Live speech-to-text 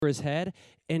his head,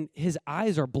 and his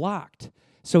eyes are blocked.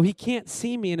 So he can't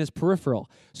see me in his peripheral.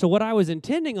 So what I was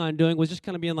intending on doing was just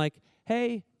kind of being like,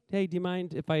 hey, do you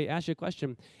mind if I ask you a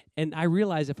question? And I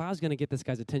realized if I was going to get this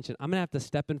guy's attention, I'm going to have to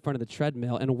step in front of the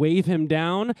treadmill and wave him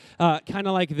down, kind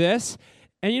of like this.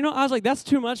 And I was like, that's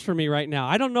too much for me right now.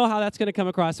 I don't know how that's going to come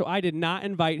across, so I did not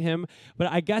invite him. But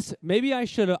I guess maybe I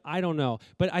should have, I don't know.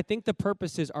 But I think the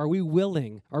purpose is, are we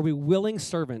willing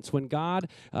servants? When God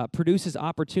produces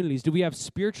opportunities, do we have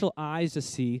spiritual eyes to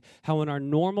see how in our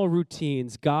normal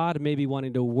routines, God may be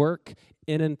wanting to work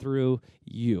in and through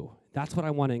you? That's what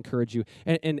I want to encourage you.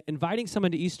 And inviting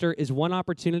someone to Easter is one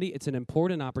opportunity. It's an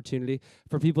important opportunity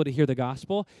for people to hear the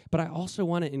gospel. But I also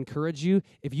want to encourage you,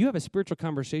 if you have a spiritual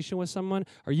conversation with someone,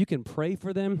 or you can pray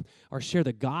for them or share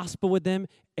the gospel with them,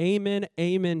 amen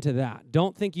to that.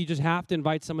 Don't think you just have to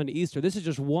invite someone to Easter. This is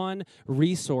just one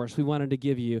resource we wanted to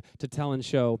give you to tell and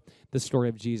show the story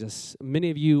of Jesus.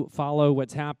 Many of you follow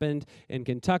what's happened in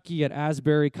Kentucky at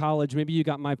Asbury College. Maybe you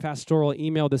got my pastoral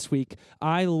email this week.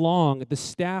 The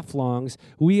staff longs,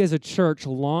 we as a church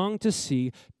long to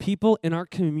see people in our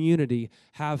community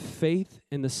have faith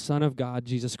in the Son of God,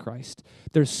 Jesus Christ.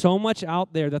 There's so much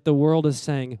out there that the world is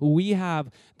saying. We have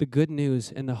the good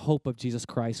news and the hope of Jesus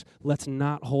Christ. Let's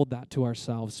not hold that to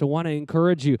ourselves. So I want to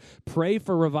encourage you, pray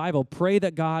for revival. Pray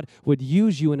that God would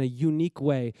use you in a unique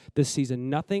way this season.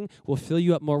 Nothing will fill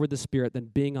you up more with the Spirit than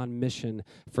being on mission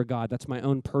for God. That's my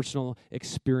own personal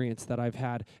experience that I've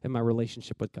had in my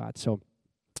relationship with God. So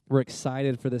we're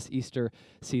excited for this Easter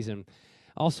season.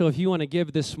 Also, if you want to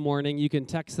give this morning, you can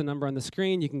text the number on the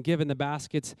screen. You can give in the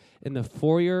baskets in the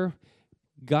foyer.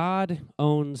 God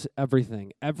owns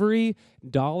everything. Every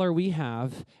dollar we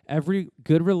have, every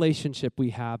good relationship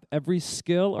we have, every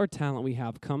skill or talent we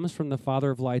have comes from the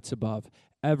Father of lights above.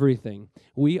 Everything.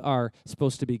 We are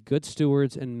supposed to be good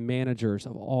stewards and managers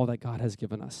of all that God has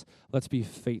given us. Let's be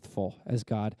faithful as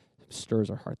God stirs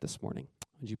our heart this morning.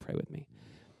 Would you pray with me?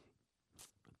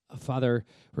 Father,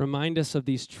 remind us of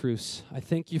these truths. I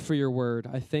thank you for your word.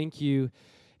 I thank you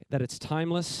that it's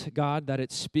timeless, God, that it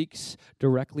speaks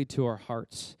directly to our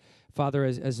hearts. Father,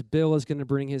 as Bill is going to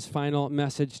bring his final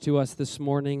message to us this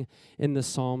morning in the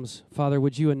Psalms, Father,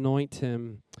 would you anoint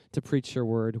him to preach your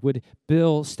word? Would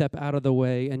Bill step out of the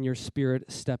way and your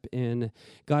Spirit step in?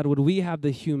 God, would we have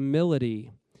the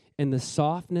humility and the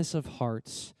softness of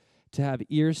hearts to have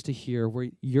ears to hear where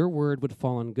your word would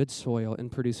fall on good soil and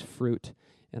produce fruit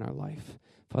in our life?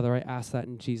 Father, I ask that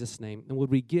in Jesus' name. And would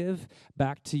we give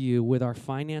back to you with our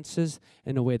finances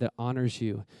in a way that honors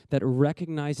you, that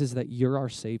recognizes that you're our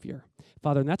Savior?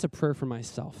 Father, and that's a prayer for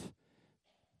myself.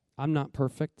 I'm not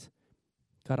perfect.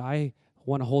 God, I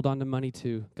want to hold on to money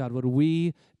too. God, would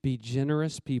we be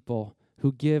generous people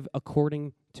who give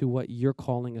according to what you're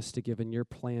calling us to give in your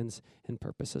plans and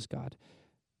purposes, God?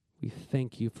 We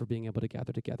thank you for being able to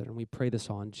gather together, and we pray this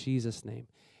all in Jesus' name.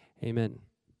 Amen.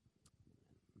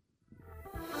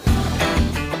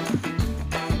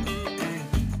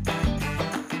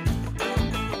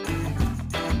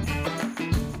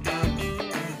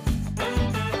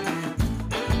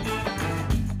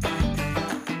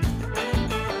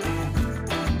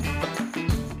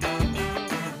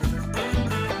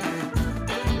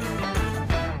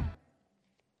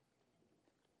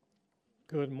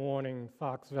 Good morning,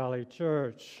 Fox Valley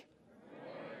Church.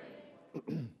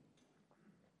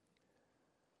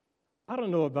 I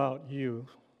don't know about you,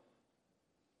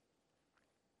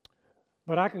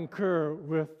 but I concur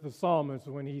with the psalmist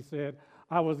when he said,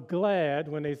 I was glad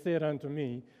when they said unto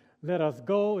me, let us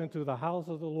go into the house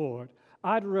of the Lord.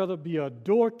 I'd rather be a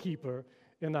doorkeeper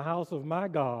in the house of my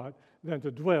God than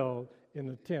to dwell in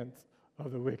the tents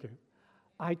of the wicked.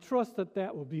 I trust that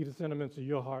that will be the sentiments of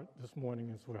your heart this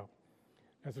morning as well,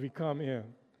 as we come in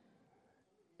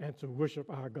and to worship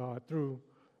our God through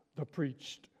the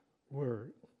preached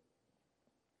word.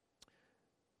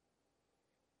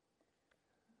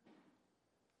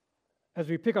 As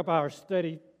we pick up our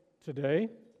study today,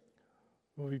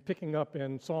 we'll be picking up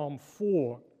in Psalm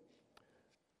 4.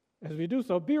 As we do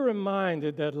so, be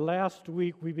reminded that last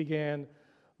week we began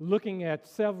looking at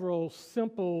several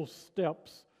simple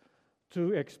steps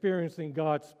to experiencing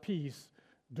God's peace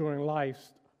during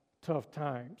life's tough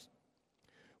times.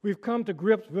 We've come to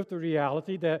grips with the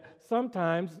reality that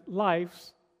sometimes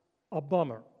life's a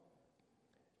bummer.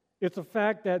 It's a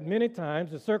fact that many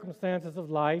times the circumstances of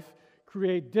life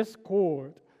create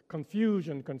discord,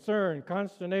 confusion, concern,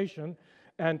 consternation,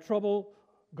 and trouble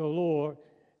galore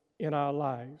in our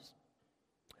lives.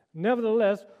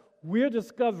 Nevertheless, we're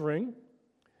discovering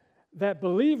that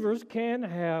believers can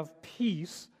have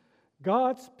peace,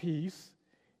 God's peace,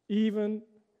 even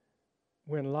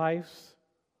when life's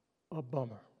a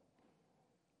bummer.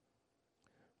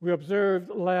 We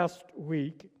observed last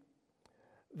week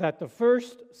that the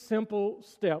first simple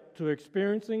step to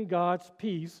experiencing God's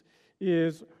peace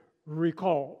is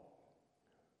recall.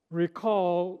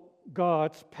 Recall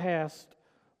God's past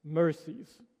mercies.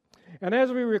 And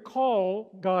as we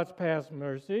recall God's past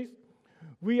mercies,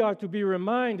 we are to be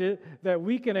reminded that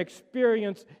we can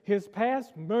experience His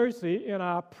past mercy in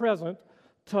our present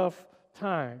tough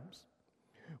times.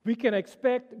 We can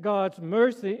expect God's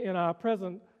mercy in our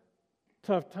present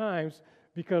tough times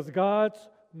because God's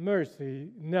mercy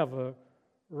never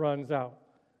runs out.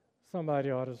 Somebody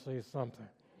ought to say something.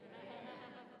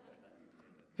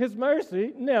 His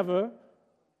mercy never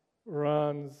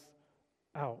runs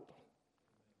out.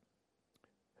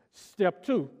 Step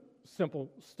 2,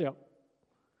 simple step.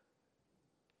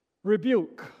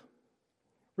 Rebuke.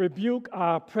 Rebuke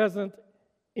our present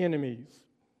enemies.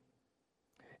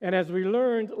 And as we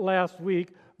learned last week,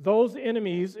 those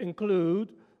enemies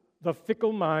include the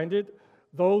fickle-minded,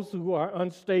 those who are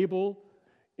unstable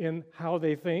in how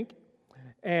they think,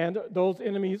 and those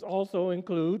enemies also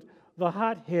include the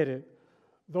hot-headed,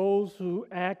 those who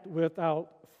act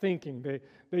without thinking.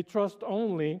 They trust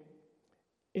only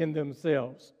in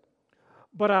themselves.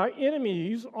 But our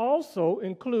enemies also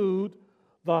include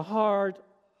the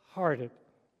hard-hearted,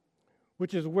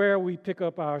 which is where we pick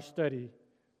up our study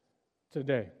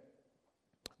today.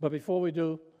 But before we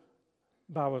do,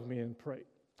 bow with me and pray.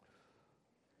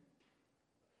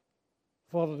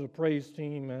 Father, the praise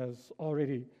team has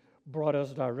already brought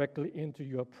us directly into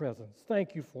your presence.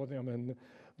 Thank you for them and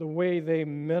the way they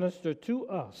minister to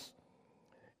us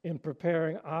in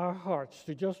preparing our hearts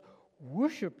to just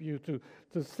worship you,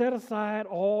 to set aside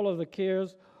all of the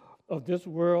cares of this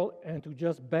world and to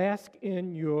just bask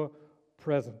in your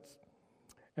presence.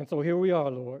 And so here we are,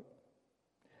 Lord.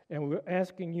 And we're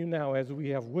asking you now, as we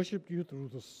have worshiped you through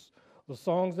the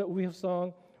songs that we have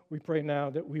sung, we pray now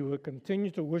that we will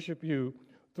continue to worship you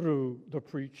through the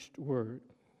preached word.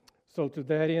 So to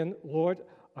that end, Lord,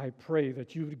 I pray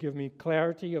that you would give me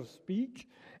clarity of speech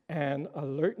and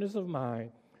alertness of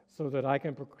mind so that I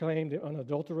can proclaim the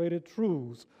unadulterated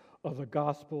truths of the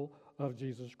gospel of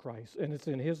Jesus Christ. And it's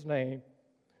in his name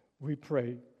we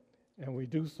pray, and we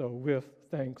do so with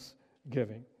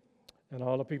thanksgiving. And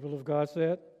all the people of God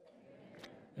said,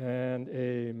 and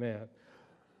amen.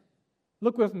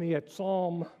 Look with me at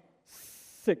Psalm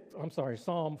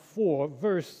 4,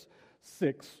 verse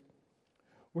 6,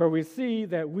 where we see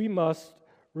that we must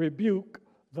rebuke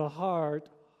the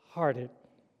hard-hearted.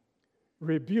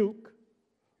 Rebuke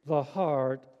the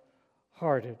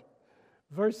hard-hearted.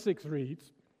 Verse 6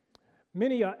 reads,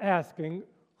 "Many are asking,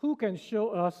 who can show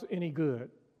us any good?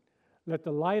 Let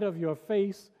the light of your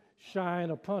face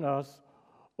shine upon us,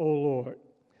 O Lord."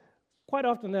 Quite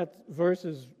often that verse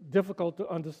is difficult to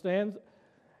understand,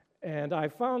 and I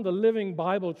found the Living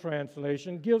Bible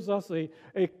translation gives us a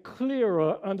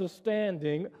clearer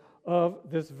understanding of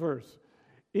this verse.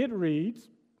 It reads,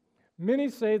 "Many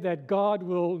say that God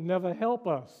will never help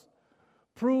us.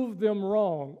 Prove them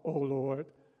wrong, O Lord,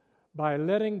 by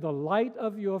letting the light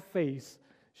of your face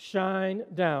shine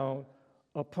down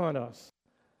upon us."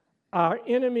 Our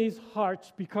enemies'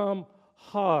 hearts become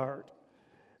hard.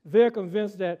 They're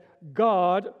convinced that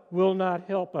God will not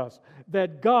help us,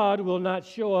 that God will not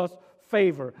show us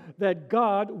favor, that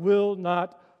God will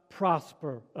not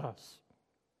prosper us.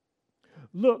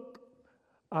 Look,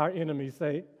 our enemies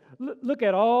say, look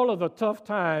at all of the tough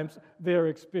times they're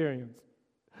experiencing.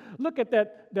 Look at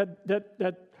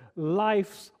that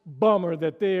life's bummer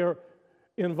that they're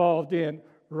involved in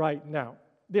right now.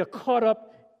 They're caught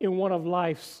up in one of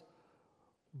life's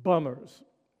bummers.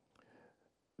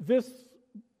 This,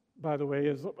 by the way,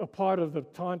 is a part of the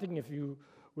taunting. If you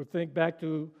would think back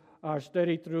to our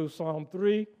study through Psalm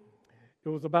 3, it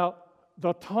was about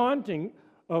the taunting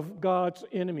of God's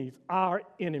enemies, our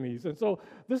enemies. And so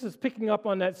this is picking up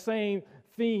on that same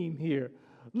theme here.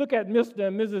 Look at Mr.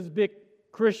 and Mrs. Big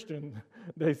Christian,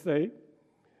 they say.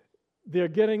 They're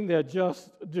getting their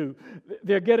just due.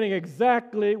 They're getting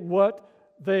exactly what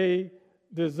they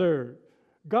deserve.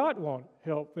 God won't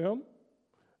help them.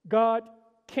 God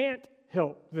can't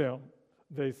help them,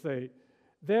 they say.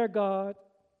 Their God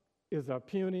is a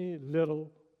puny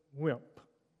little wimp.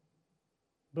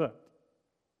 But,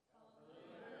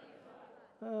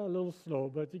 a little slow,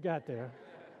 but you got there.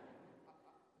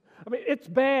 I mean, it's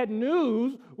bad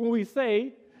news when we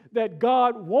say that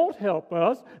God won't help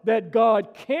us, that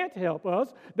God can't help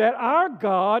us, that our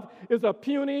God is a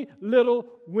puny little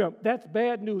wimp. That's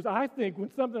bad news. I think when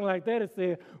something like that is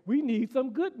said, we need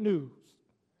some good news.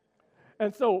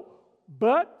 And so,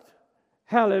 but,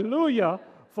 hallelujah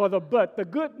for the but. The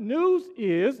good news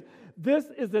is This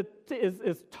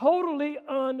is totally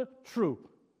untrue.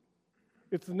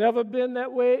 It's never been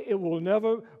that way. It will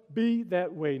never be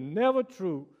that way. Never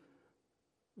true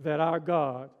that our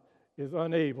God is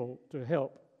unable to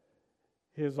help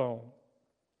his own.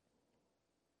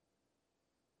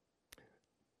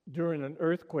 During an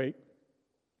earthquake,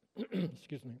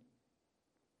 excuse me,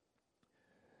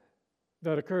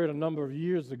 that occurred a number of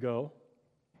years ago,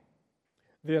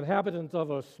 the inhabitants of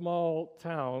a small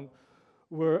town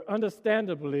were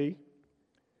understandably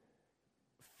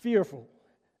fearful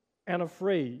and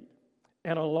afraid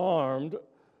and alarmed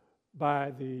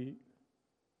by the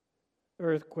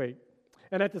earthquake.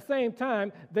 And at the same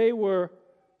time, they were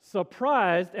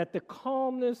surprised at the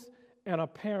calmness and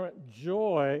apparent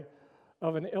joy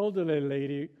of an elderly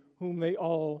lady whom they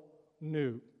all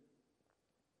knew.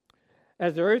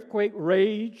 As the earthquake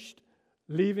raged,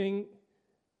 leaving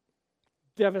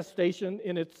devastation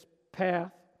in its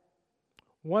path,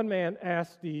 one man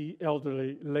asked the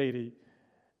elderly lady,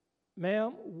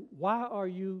 "Ma'am, why are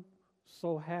you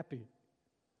so happy?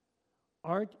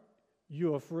 Aren't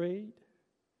you afraid?"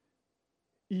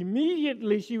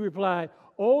 Immediately she replied,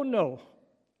 "Oh no,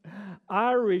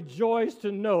 I rejoice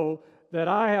to know that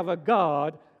I have a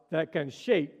God that can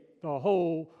shake the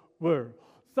whole world."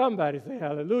 Somebody say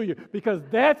hallelujah, because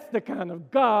that's the kind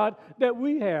of God that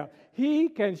we have. He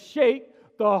can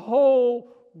shake the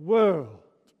whole world.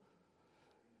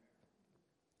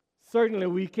 Certainly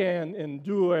we can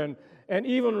endure and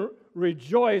even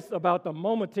rejoice about the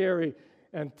momentary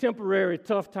and temporary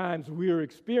tough times we are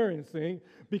experiencing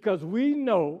because we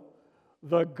know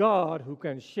the God who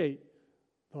can shake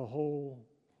the whole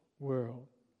world.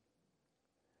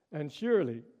 And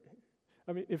surely,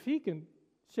 if he can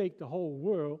shake the whole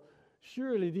world,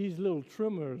 surely these little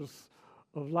tremors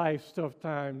of life's tough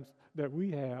times that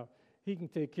we have, he can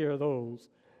take care of those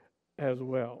as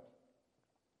well.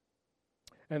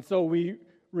 And so we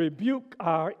rebuke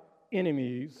our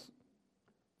enemies,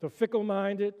 the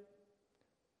fickle-minded,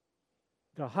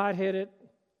 the hot-headed,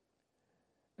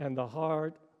 and the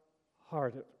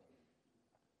hard-hearted.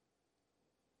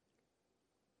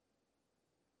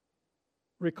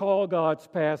 Recall God's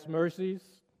past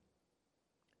mercies,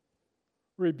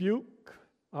 rebuke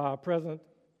our present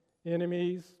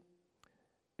enemies,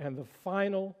 and the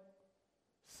final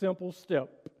simple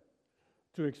step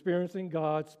to experiencing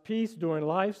God's peace during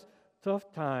life's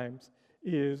tough times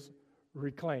is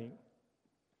reclaim.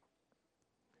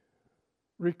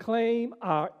 Reclaim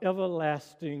our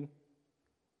everlasting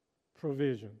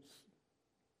provisions.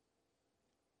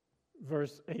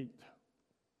 Verse 8.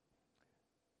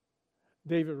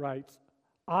 David writes,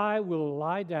 "I will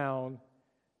lie down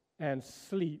and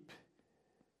sleep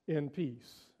in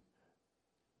peace."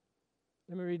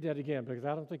 Let me read that again because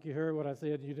I don't think you heard what I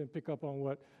said. You didn't pick up on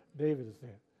what David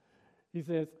said. He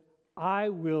says, "I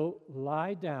will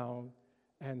lie down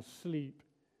and sleep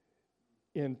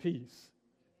in peace."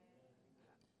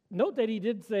 Note that he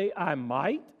didn't say, "I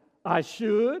might, I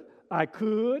should, I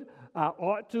could, I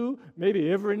ought to, maybe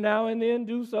every now and then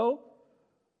do so."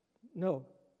 No,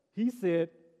 he said,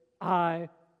 "I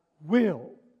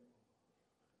will."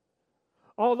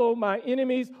 Although my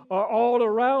enemies are all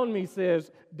around me,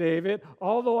 says David,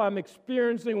 although I'm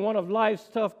experiencing one of life's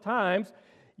tough times,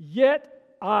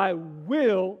 yet I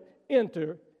will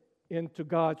enter into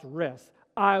God's rest.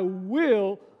 I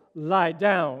will lie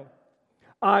down.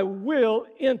 I will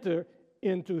enter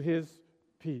into his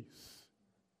peace.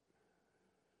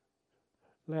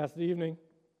 Last evening,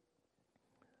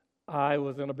 I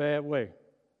was in a bad way.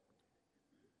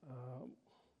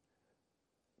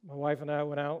 My wife and I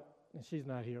went out, and she's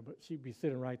not here, but she'd be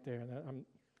sitting right there, and I'm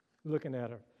looking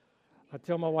at her. I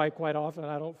tell my wife quite often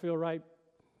I don't feel right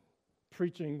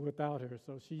preaching without her,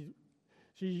 so she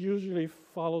usually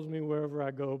follows me wherever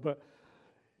I go, but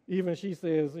even she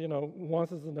says,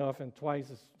 once is enough and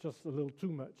twice is just a little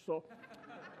too much, so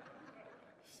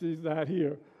she's not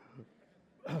here.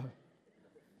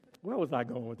 Where was I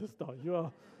going with this thought?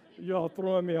 You all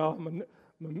throwing me off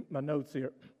my notes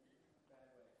here.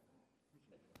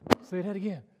 Say that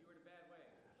again. You were in a bad way.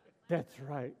 That's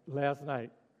right. Last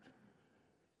night,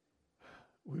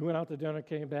 we went out to dinner,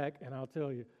 came back, and I'll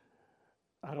tell you,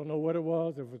 I don't know what it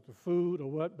was, if it was the food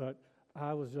or what, but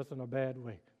I was just in a bad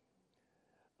way.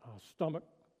 Stomach,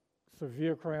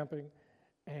 severe cramping,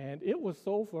 and it was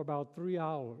so for about 3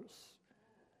 hours.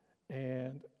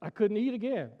 And I couldn't eat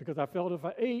again because I felt if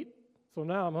I ate, so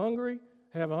now I'm hungry,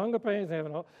 having hunger pains,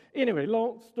 Anyway,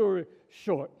 long story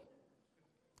short,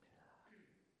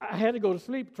 I had to go to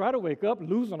sleep, try to wake up,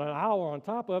 losing an hour on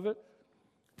top of it,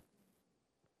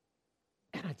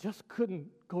 and I just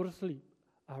couldn't go to sleep.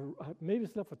 I maybe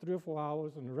slept for 3 or 4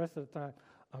 hours, and the rest of the time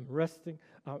I'm resting.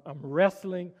 I'm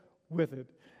wrestling with it.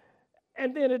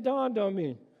 And then it dawned on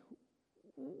me,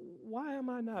 why am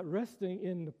I not resting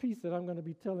in the peace that I'm going to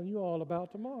be telling you all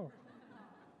about tomorrow?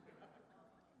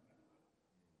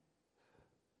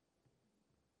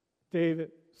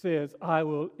 David says, I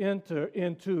will enter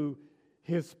into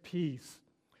his peace.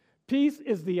 Peace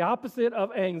is the opposite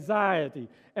of anxiety,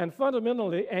 and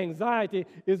fundamentally, anxiety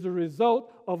is the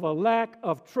result of a lack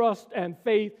of trust and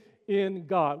faith in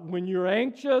God. When you're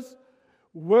anxious,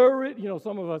 worried,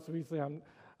 some of us, we say, I'm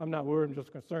not worried, I'm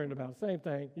just concerned about the same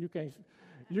thing. You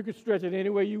can stretch it any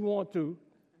way you want to.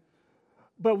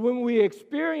 But when we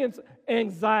experience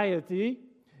anxiety,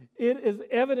 it is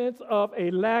evidence of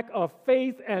a lack of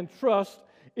faith and trust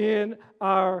in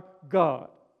our God.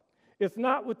 It's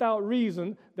not without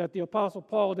reason that the Apostle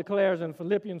Paul declares in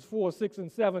Philippians 4, 6,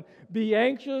 and 7, be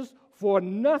anxious for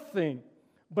nothing,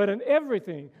 but in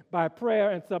everything, by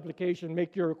prayer and supplication,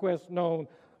 make your requests known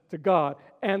to God.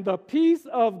 And the peace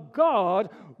of God,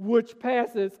 which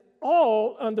passes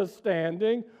all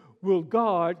understanding, will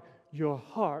guard your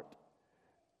heart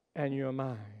and your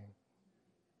mind.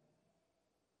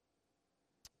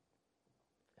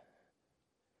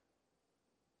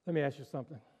 Let me ask you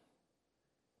something.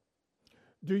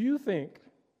 Do you think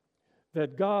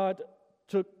that God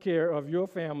took care of your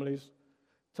family's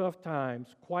tough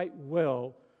times quite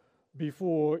well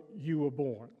before you were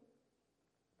born?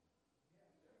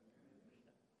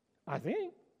 I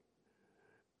think.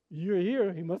 You're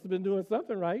here. He must have been doing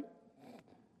something right.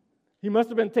 He must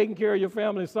have been taking care of your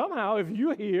family somehow if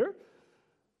you're here.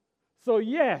 So,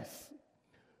 yes.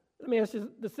 Let me ask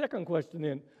you the second question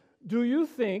then. Do you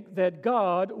think that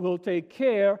God will take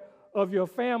care of your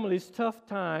family's tough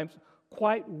times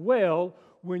quite well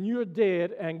when you're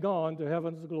dead and gone to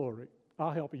heaven's glory?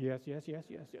 I'll help you. Yes.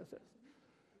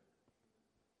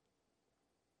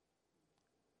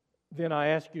 Then I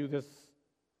ask you this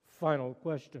final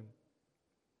question.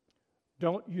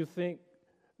 Don't you think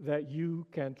that you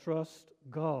can trust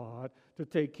God to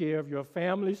take care of your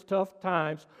family's tough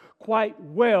times quite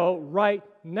well right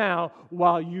now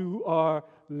while you are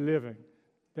living?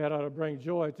 That ought to bring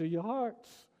joy to your hearts.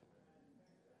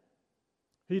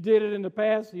 He did it in the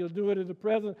past, he'll do it in the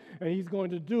present, and he's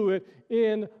going to do it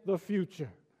in the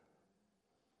future.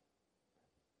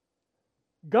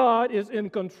 God is in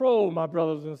control, my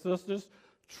brothers and sisters.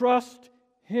 Trust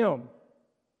him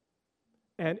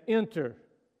and enter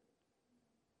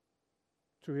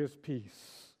to his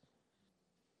peace.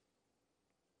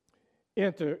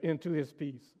 Enter into his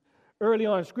peace. Early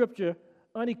on, Scripture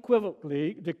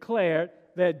unequivocally declared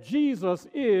that Jesus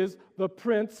is the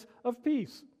Prince of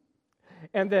Peace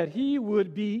and that he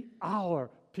would be our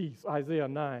peace, Isaiah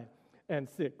 9 and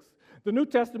 6. The New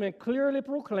Testament clearly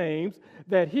proclaims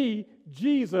that he,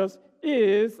 Jesus,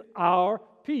 is our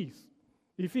peace,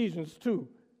 Ephesians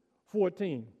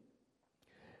 2:14.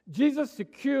 Jesus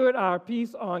secured our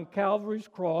peace on Calvary's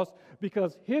cross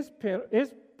because his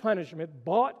punishment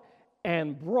bought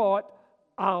and brought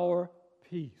our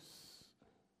peace.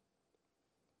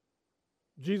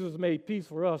 Jesus made peace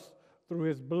for us through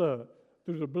his blood,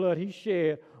 through the blood he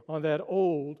shed on that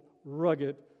old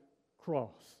rugged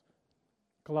cross.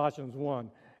 Colossians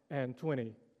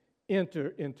 1:20. Enter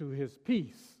into his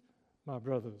peace, my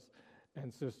brothers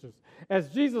and sisters. As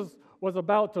Jesus was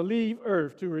about to leave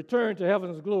earth to return to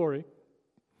heaven's glory,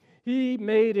 he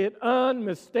made it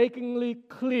unmistakably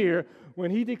clear when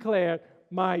he declared,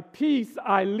 my peace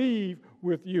I leave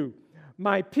with you.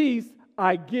 My peace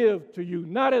I give to you.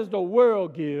 Not as the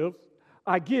world gives,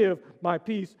 I give my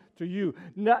peace to you.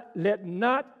 Let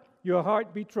not your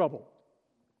heart be troubled,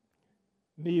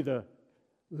 neither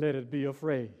let it be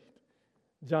afraid.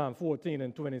 John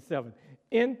 14:27.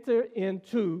 Enter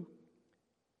into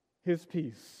his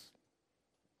peace.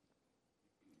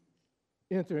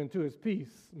 Enter into his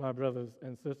peace, my brothers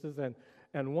and sisters,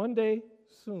 and one day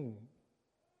soon,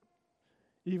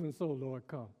 even so, Lord,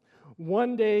 come.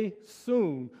 One day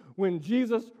soon, when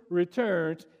Jesus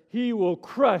returns, he will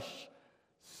crush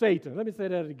Satan. Let me say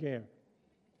that again,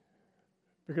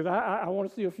 because I want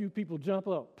to see a few people jump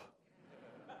up.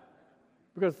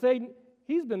 Because Satan,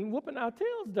 he's been whooping our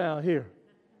tails down here.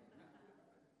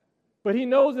 But he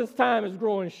knows his time is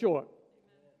growing short.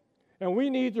 And we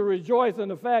need to rejoice in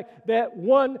the fact that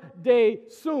one day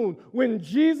soon, when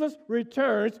Jesus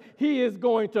returns, he is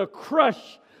going to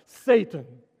crush Satan.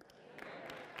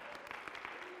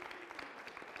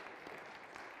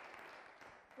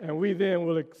 And we then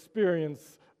will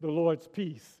experience the Lord's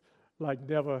peace like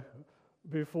never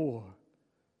before.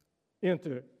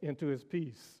 Enter into his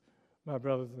peace, my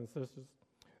brothers and sisters.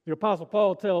 The Apostle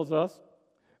Paul tells us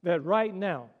that right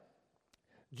now,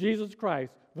 Jesus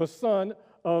Christ, the Son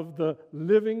of the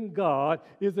living God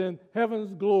is in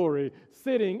heaven's glory,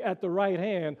 sitting at the right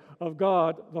hand of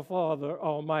God the Father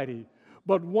Almighty.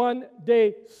 But one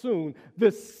day soon,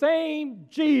 the same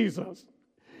Jesus,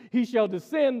 he shall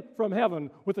descend from heaven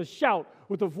with a shout,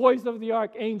 with the voice of the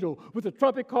archangel, with the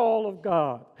trumpet call of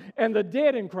God. And the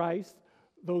dead in Christ,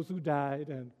 those who died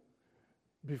and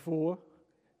before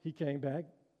he came back,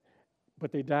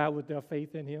 but they died with their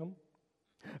faith in him,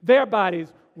 their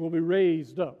bodies will be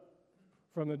raised up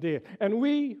from the dead. And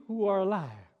we who are alive,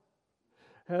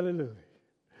 hallelujah,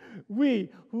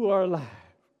 we who are alive,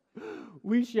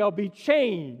 we shall be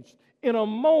changed in a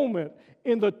moment,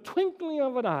 in the twinkling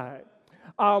of an eye.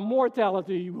 Our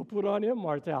mortality will put on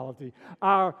immortality.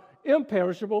 Our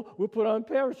imperishable will put on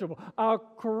perishable. Our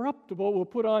corruptible will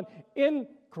put on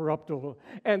incorruptible.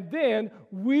 And then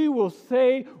we will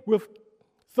say with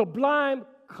sublime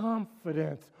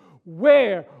confidence,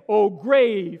 where, O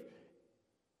grave,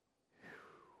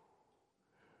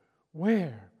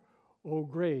 where, O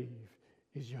grave,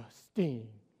 is your sting?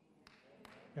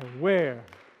 And where,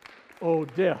 O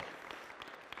death,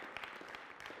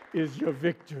 is your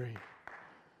victory?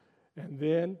 And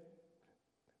then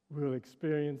we'll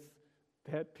experience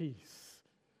that peace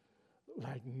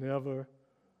like never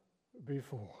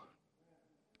before.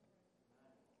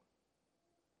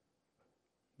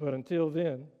 But until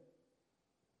then,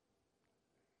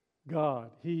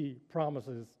 God, he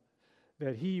promises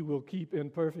that he will keep in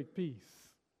perfect peace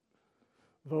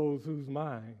those whose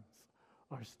minds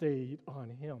are stayed on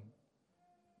him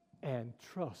and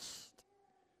trust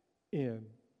in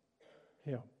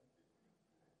him.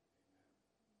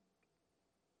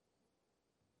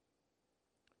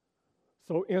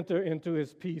 So enter into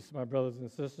his peace, my brothers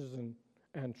and sisters,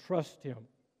 and trust him.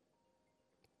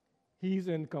 He's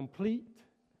in complete,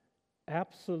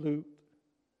 absolute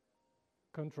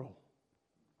control.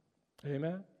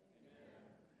 Amen?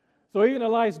 So even a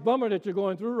life's bummer that you're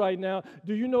going through right now,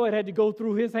 do you know it had to go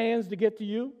through his hands to get to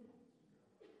you?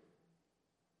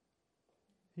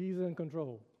 He's in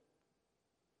control.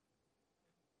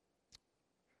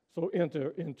 So enter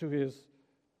into his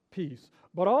peace.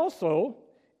 But also,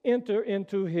 enter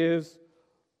into his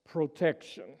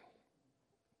protection.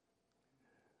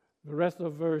 The rest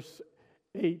of verse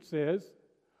 8 says,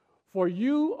 "For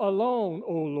you alone,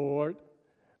 O Lord,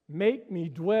 make me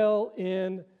dwell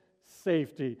in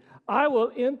safety." I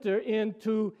will enter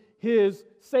into his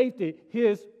safety,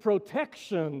 his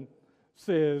protection,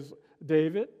 says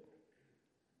David.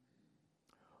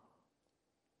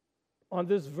 On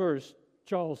this verse,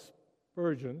 Charles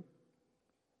Spurgeon,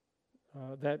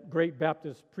 that great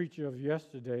Baptist preacher of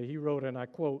yesterday, he wrote, and I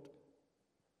quote,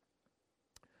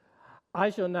 "I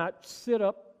shall not sit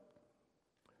up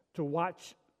to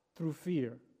watch through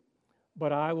fear,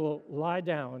 but I will lie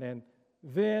down, and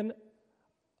then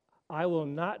I will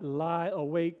not lie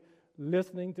awake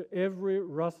listening to every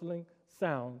rustling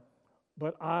sound,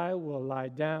 but I will lie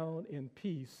down in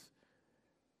peace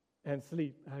and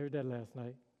sleep." I heard that last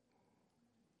night.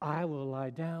 I will lie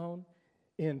down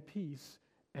in peace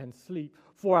and sleep,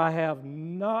 for I have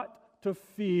not to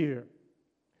fear.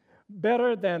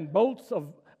 Better than bolts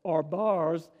or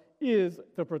bars is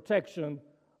the protection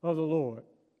of the Lord.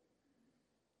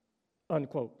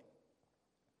 Unquote.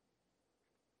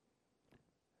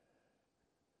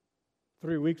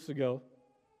 3 weeks ago,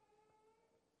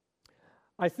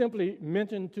 I simply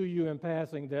mentioned to you in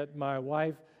passing that my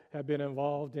wife had been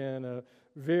involved in a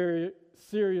very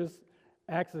serious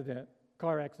accident,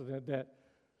 car accident, that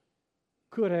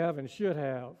could have and should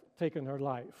have taken her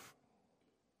life.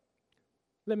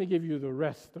 Let me give you the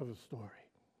rest of the story.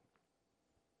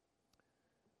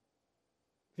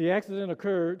 The accident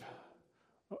occurred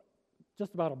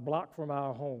just about a block from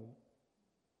our home.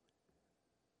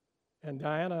 And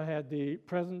Diana had the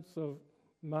presence of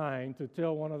mind to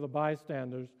tell one of the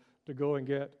bystanders to go and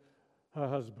get her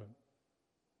husband.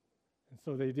 And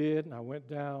so they did, and I went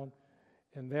down,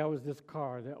 and there was this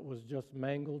car that was just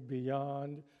mangled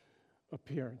beyond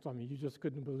appearance. I mean, you just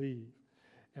couldn't believe.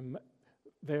 And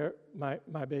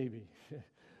my baby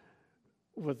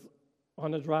was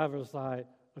on the driver's side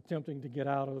attempting to get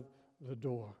out of the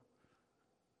door.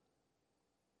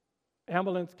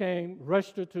 Ambulance came,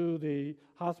 rushed her to the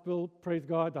hospital. Praise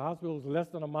God, the hospital was less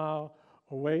than a mile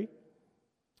away.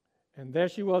 And there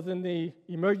she was in the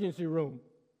emergency room.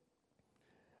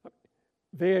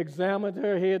 They examined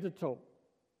her head to toe.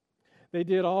 They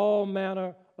did all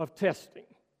manner of testing.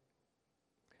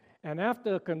 And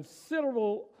after a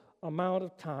considerable amount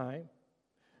of time,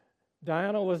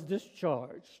 Diana was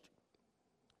discharged.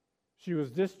 She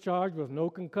was discharged with no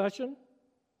concussion,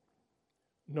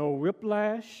 no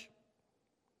whiplash,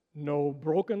 no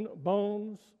broken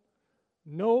bones,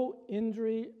 No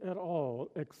injury at all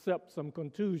except some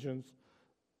contusions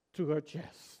to her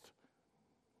chest.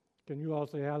 Can you all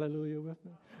say hallelujah with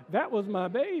me? That was my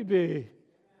baby.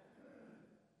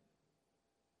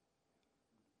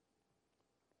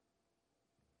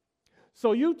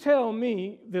 So you tell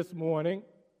me this morning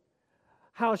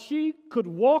how she could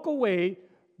walk away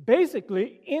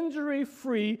basically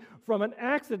injury-free from an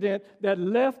accident that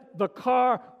left the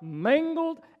car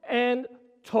mangled and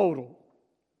total.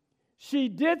 She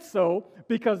did so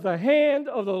because the hand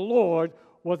of the Lord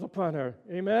was upon her.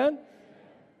 Amen?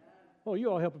 Oh, you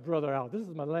all help a brother out. This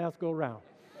is my last go round.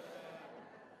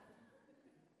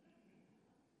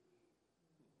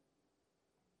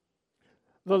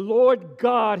 The Lord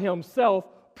God himself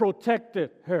protected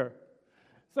her.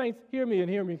 Saints, hear me and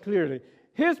hear me clearly.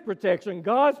 His protection,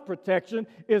 God's protection,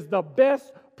 is the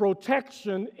best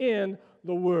protection in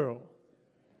the world.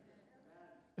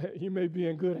 You may be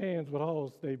in good hands with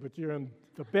Allstate, but you're in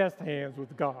the best hands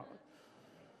with God.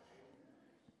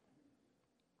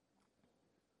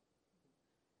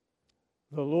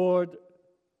 The Lord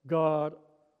God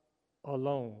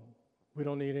alone. We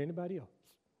don't need anybody else.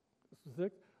 This is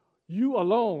it. You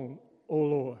alone, O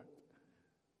Lord.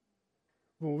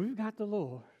 When we've got the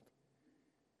Lord,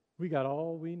 we got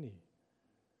all we need.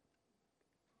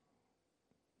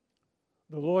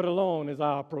 The Lord alone is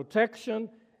our protection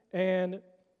and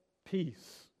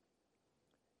peace.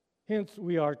 Hence,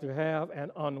 we are to have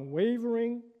an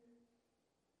unwavering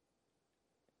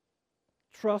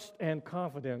trust and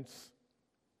confidence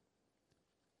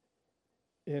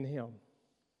in Him.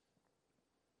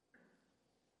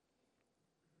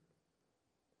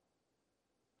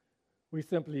 We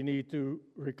simply need to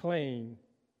reclaim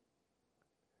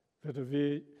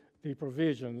the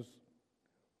provisions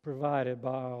provided by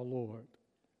our Lord.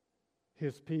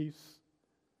 His peace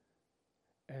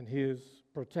and His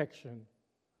protection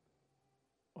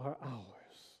are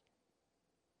ours.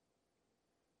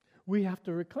 We have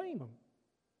to reclaim them.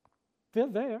 They're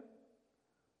there.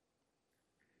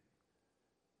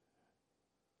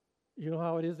 You know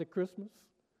how it is at Christmas?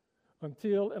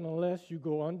 Until and unless you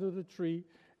go under the tree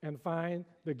and find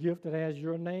the gift that has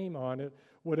your name on it,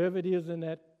 whatever it is in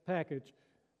that package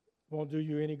won't do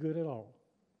you any good at all.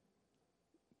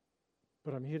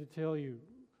 But I'm here to tell you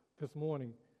this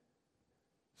morning,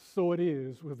 so it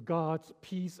is with God's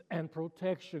peace and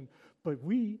protection, but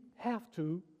we have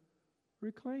to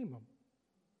reclaim them.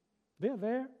 They're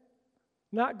there,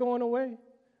 not going away.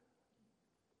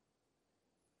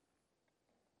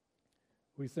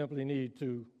 We simply need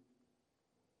to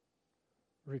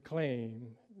reclaim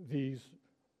these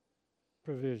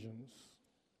provisions.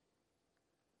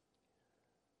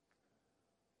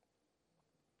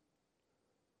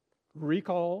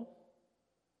 Recall,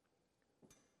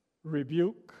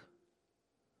 rebuke,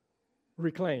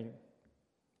 reclaim.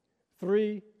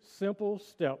 3 simple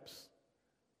steps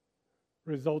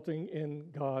resulting in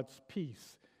God's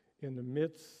peace in the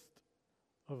midst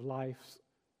of life's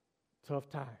tough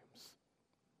times.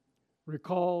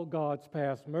 Recall God's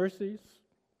past mercies.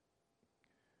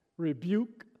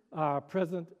 Rebuke our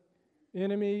present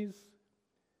enemies.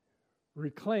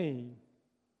 Reclaim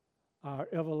our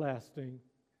everlasting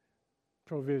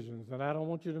provisions. And I don't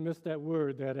want you to miss that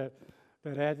word, that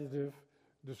adjective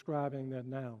describing that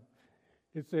noun.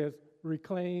 It says,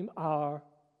 reclaim our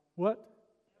what?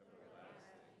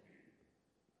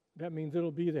 That means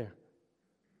it'll be there.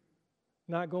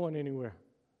 Not going anywhere.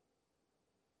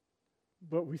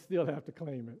 But we still have to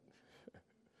claim it.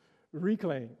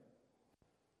 Reclaim.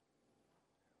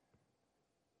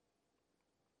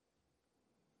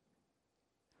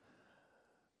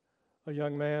 A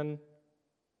young man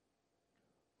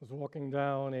was walking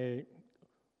down a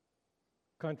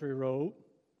country road,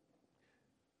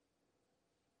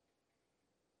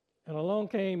 and along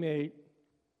came a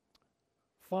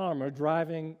farmer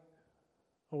driving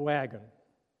a wagon.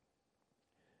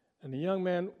 And the young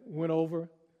man went over.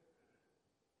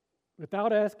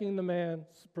 Without asking the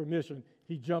man's permission,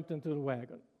 he jumped into the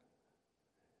wagon.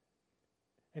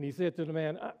 And he said to the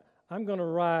man, I'm going to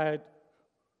ride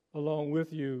along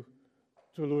with you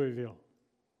to Louisville.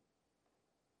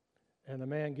 And the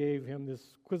man gave him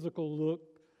this quizzical look,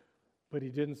 but he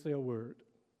didn't say a word.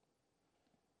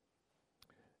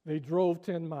 They drove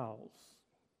 10 miles.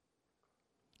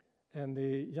 And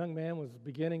the young man was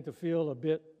beginning to feel a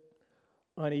bit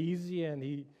uneasy, and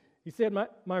he said,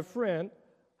 my friend,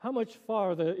 how much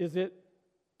farther is it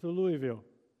to Louisville?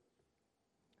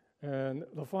 And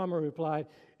the farmer replied,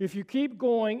 if you keep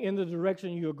going in the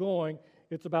direction you're going,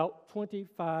 it's about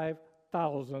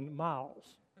 25,000 miles.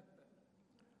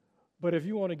 But if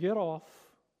you want to get off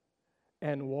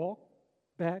and walk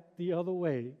back the other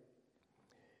way,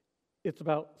 it's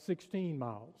about 16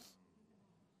 miles,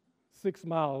 6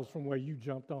 miles from where you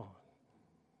jumped on.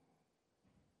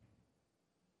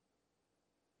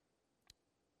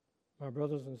 My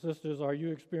brothers and sisters, are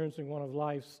you experiencing one of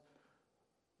life's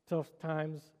tough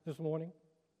times this morning?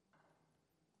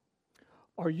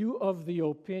 Are you of the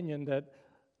opinion that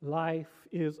life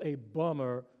is a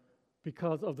bummer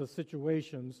because of the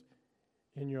situations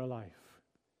in your life?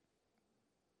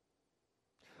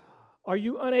 Are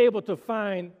you unable to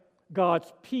find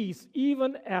God's peace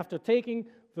even after taking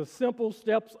the simple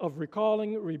steps of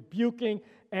recalling, rebuking,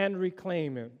 and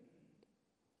reclaiming?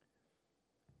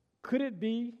 Could it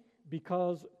be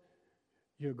because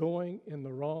you're going in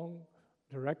the wrong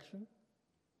direction?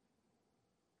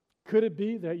 Could it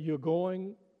be that you're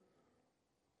going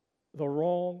the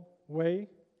wrong way?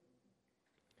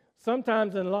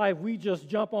 Sometimes in life, we just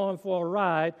jump on for a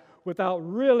ride without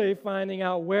really finding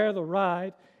out where the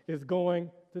ride is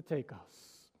going to take us.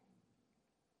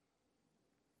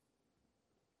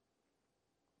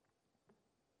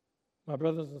 My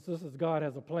brothers and sisters, God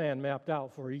has a plan mapped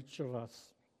out for each of us.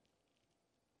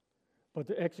 But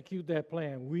to execute that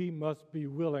plan, we must be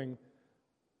willing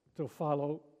to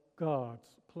follow God's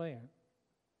plan.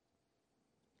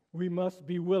 We must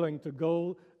be willing to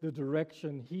go the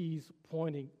direction He's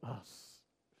pointing us.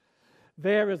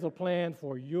 There is a plan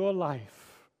for your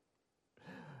life,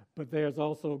 but there's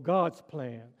also God's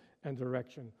plan and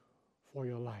direction for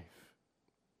your life.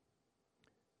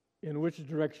 In which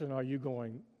direction are you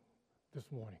going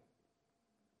this morning?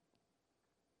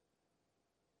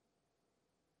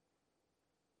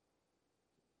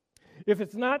 If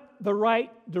it's not the right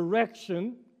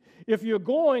direction, if you're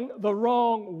going the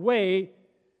wrong way,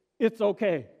 it's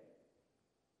okay.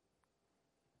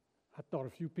 I thought a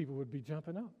few people would be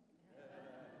jumping up.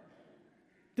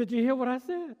 Did you hear what I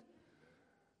said?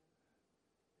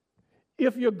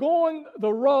 If you're going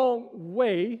the wrong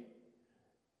way,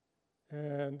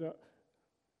 and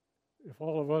if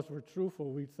all of us were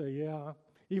truthful, we'd say, yeah,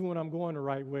 even when I'm going the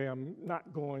right way, I'm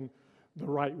not going the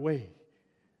right way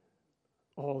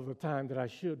all the time that I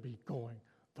should be going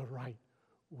the right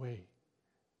way.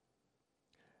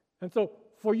 And so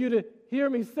for you to hear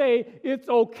me say it's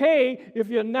okay if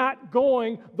you're not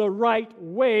going the right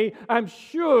way, I'm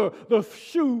sure the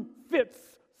shoe fits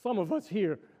some of us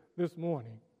here this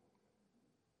morning.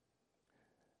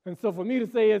 And so for me to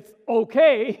say it's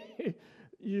okay,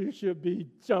 you should be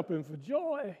jumping for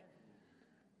joy.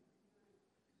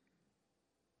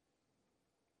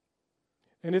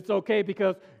 And it's okay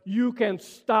because you can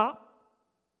stop,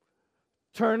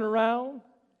 turn around,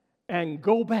 and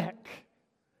go back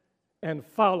and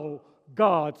follow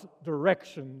God's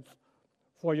directions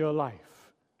for your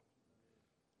life.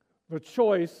 The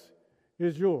choice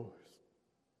is yours.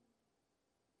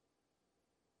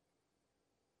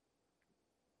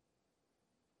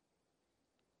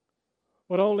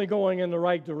 But only going in the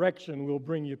right direction will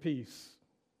bring you peace.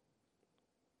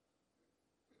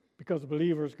 Because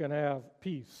believers can have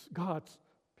peace, God's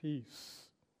peace,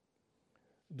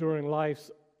 during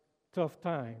life's tough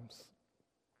times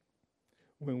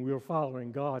when we're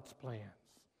following God's plans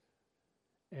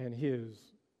and His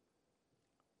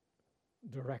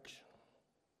direction.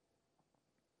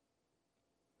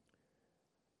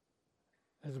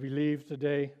 As we leave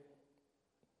today,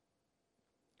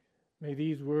 may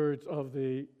these words of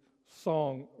the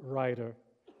songwriter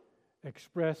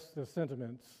express the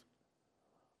sentiments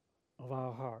of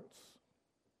our hearts.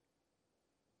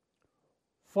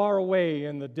 Far away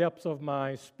in the depths of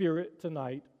my spirit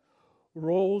tonight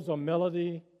rolls a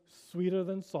melody sweeter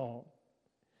than song.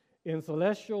 In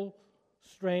celestial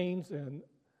strains, and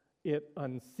it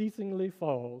unceasingly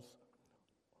falls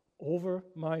over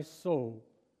my soul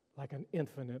like an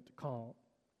infinite calm.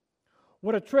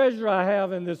 What a treasure I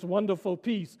have in this wonderful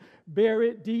peace,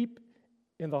 buried deep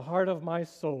in the heart of my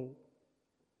soul.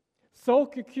 So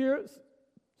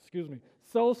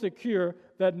secure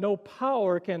that no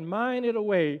power can mine it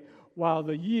away while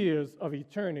the years of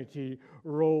eternity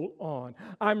roll on.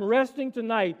 I'm resting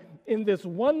tonight in this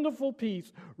wonderful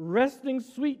peace, resting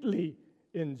sweetly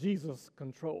in Jesus'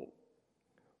 control.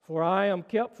 For I am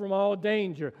kept from all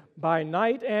danger by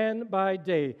night and by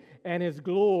day, and His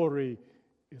glory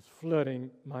is flooding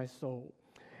my soul.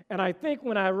 And I think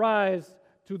when I rise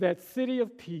to that city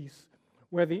of peace,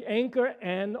 where the anchor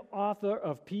and author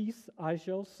of peace I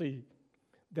shall see,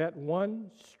 that one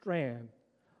strand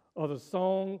of the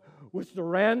song which the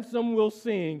ransom will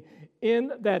sing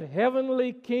in that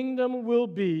heavenly kingdom will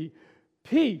be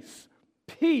peace,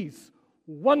 peace,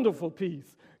 wonderful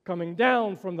peace, coming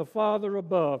down from the Father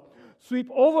above. Sweep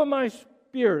over my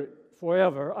spirit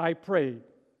forever, I pray,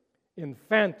 in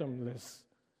phantomless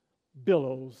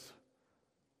billows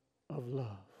of love.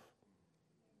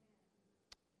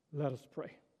 Let us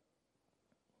pray.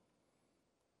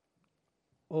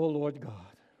 Oh Lord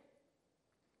God,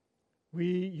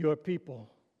 we, your people,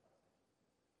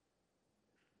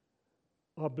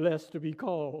 are blessed to be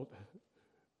called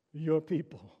your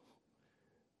people.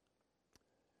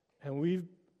 And we've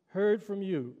heard from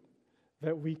you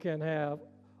that we can have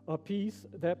a peace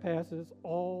that passes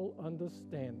all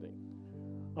understanding,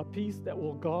 a peace that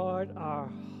will guard our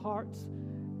hearts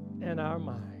and our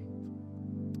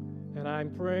minds. And I'm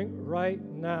praying right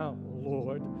now,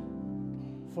 Lord,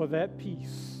 for that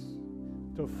peace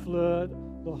to flood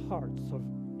the hearts of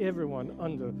everyone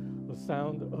under the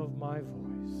sound of my voice.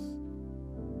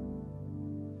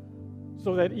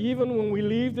 So that even when we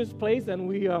leave this place and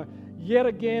we are yet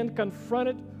again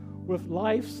confronted with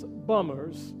life's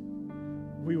bummers,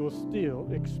 we will still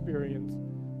experience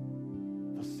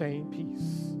the same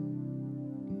peace,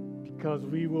 because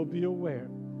we will be aware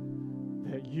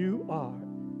that you are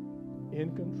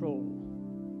in control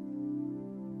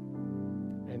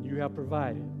and you have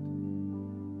provided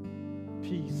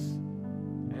peace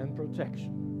and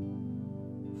protection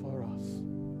for us.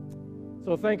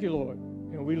 So thank you, Lord.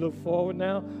 And we look forward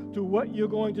now to what you're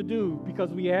going to do,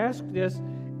 because we ask this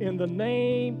in the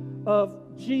name of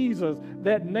Jesus,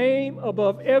 that name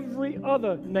above every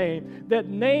other name, that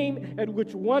name at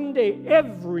which one day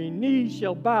every knee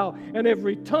shall bow and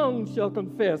every tongue shall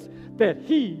confess that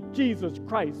he, Jesus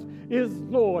Christ, is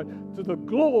Lord, to the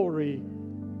glory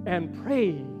and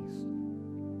praise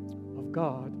of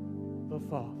God the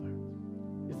Father.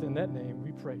 It's in that name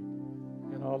we pray.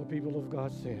 And all the people of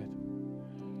God said,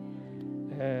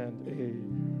 and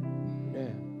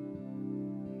amen.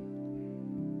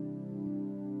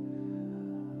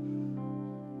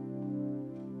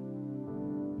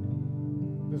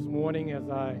 This morning, as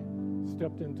I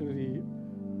stepped into the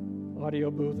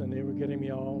audio booth and they were getting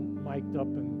me all mic'd up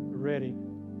and ready,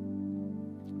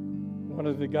 one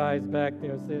of the guys back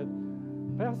there said,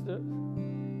 "Pastor,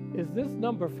 is this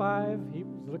number 5?" He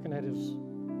was looking at his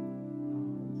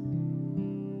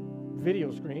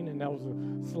video screen, and that was a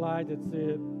slide that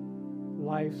said,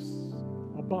 "Life's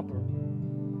a bumper.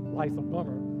 Life's a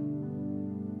bummer.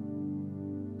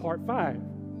 Part 5.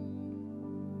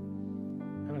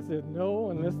 And I said, "No,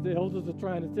 unless the elders are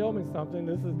trying to tell me something.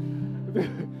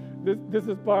 This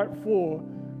is part 4.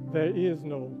 There is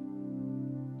no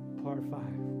part 5.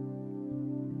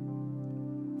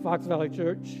 Fox Valley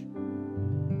Church,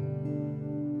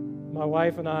 my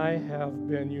wife and I have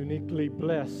been uniquely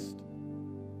blessed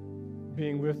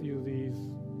being with you these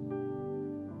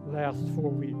last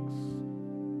 4 weeks.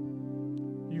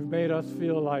 You've made us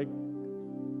feel like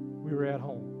we were at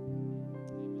home.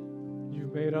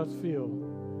 You've made us feel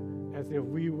as if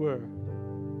we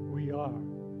are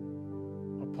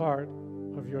a part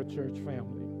of your church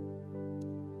family.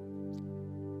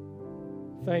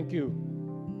 Thank you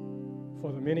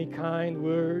for the many kind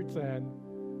words and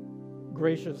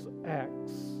gracious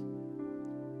acts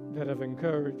that have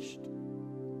encouraged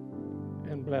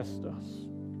and blessed us.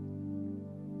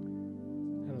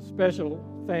 And a special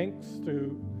thanks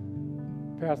to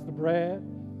Pastor Brad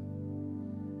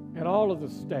and all of the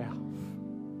staff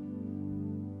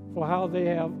for how they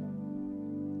have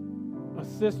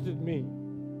assisted me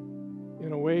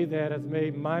in a way that has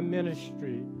made my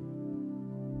ministry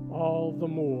all the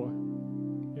more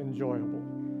enjoyable.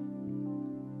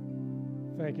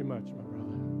 Thank you much, my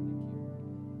brother.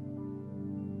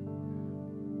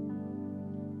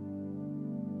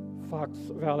 Fox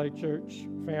Valley Church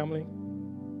family,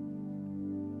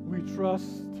 we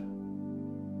trust,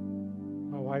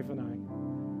 my wife and I,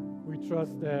 we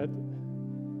trust that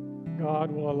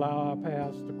God will allow our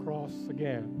paths to cross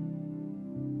again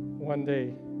one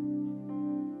day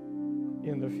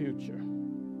in the future.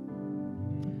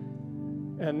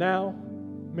 And now,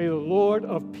 may the Lord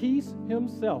of peace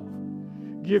himself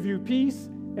give you peace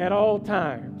at all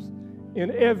times,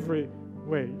 in every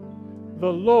way.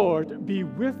 The Lord be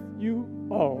with you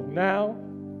all, now,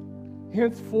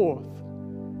 henceforth,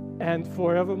 and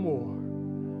forevermore.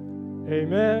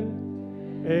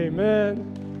 Amen, amen,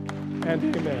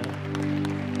 and amen.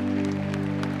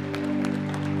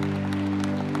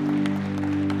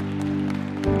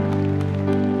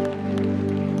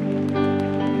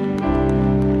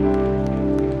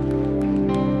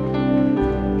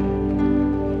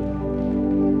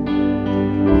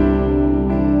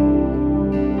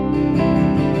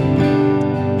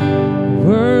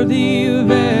 Worthy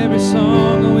of every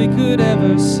song we could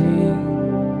ever sing,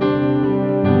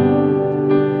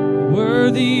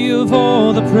 worthy of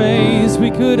all the praise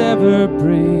we could ever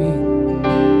bring,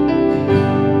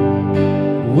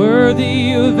 worthy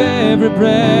worthy of every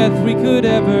breath we could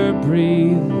ever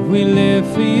breathe. We live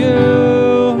for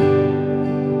you.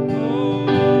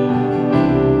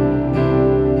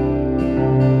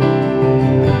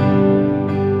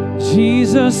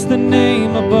 Jesus, the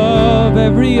name above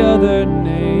every other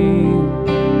name.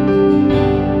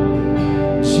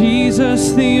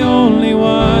 Jesus, the only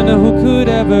one who could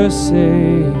ever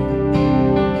save.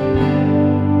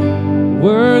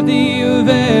 Worthy of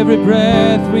every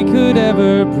breath we could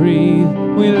ever breathe.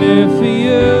 We live for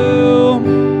you.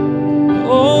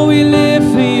 Oh, we live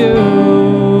for you.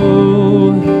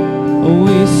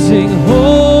 We sing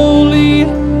holy.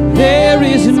 There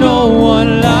is no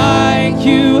one like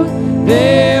you.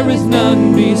 There is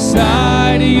none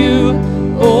beside you.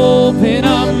 Open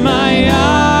up my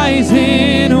eyes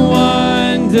in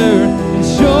wonder and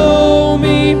show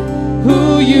me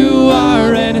who you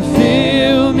are, and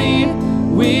fill me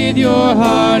with your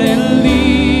heart and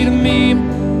lead me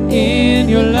in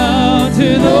your love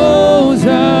to those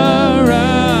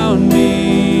around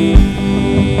me.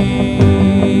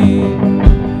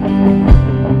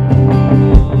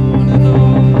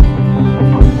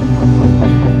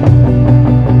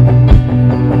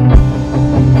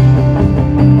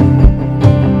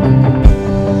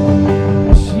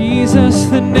 Jesus,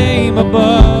 the name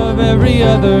above every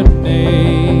other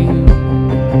name.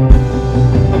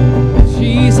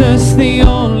 Jesus, the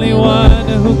only one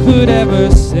who could ever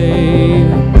save.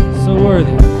 So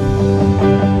worthy.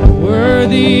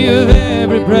 Worthy of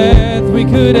every breath we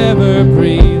could ever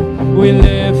breathe. We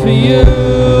live for you.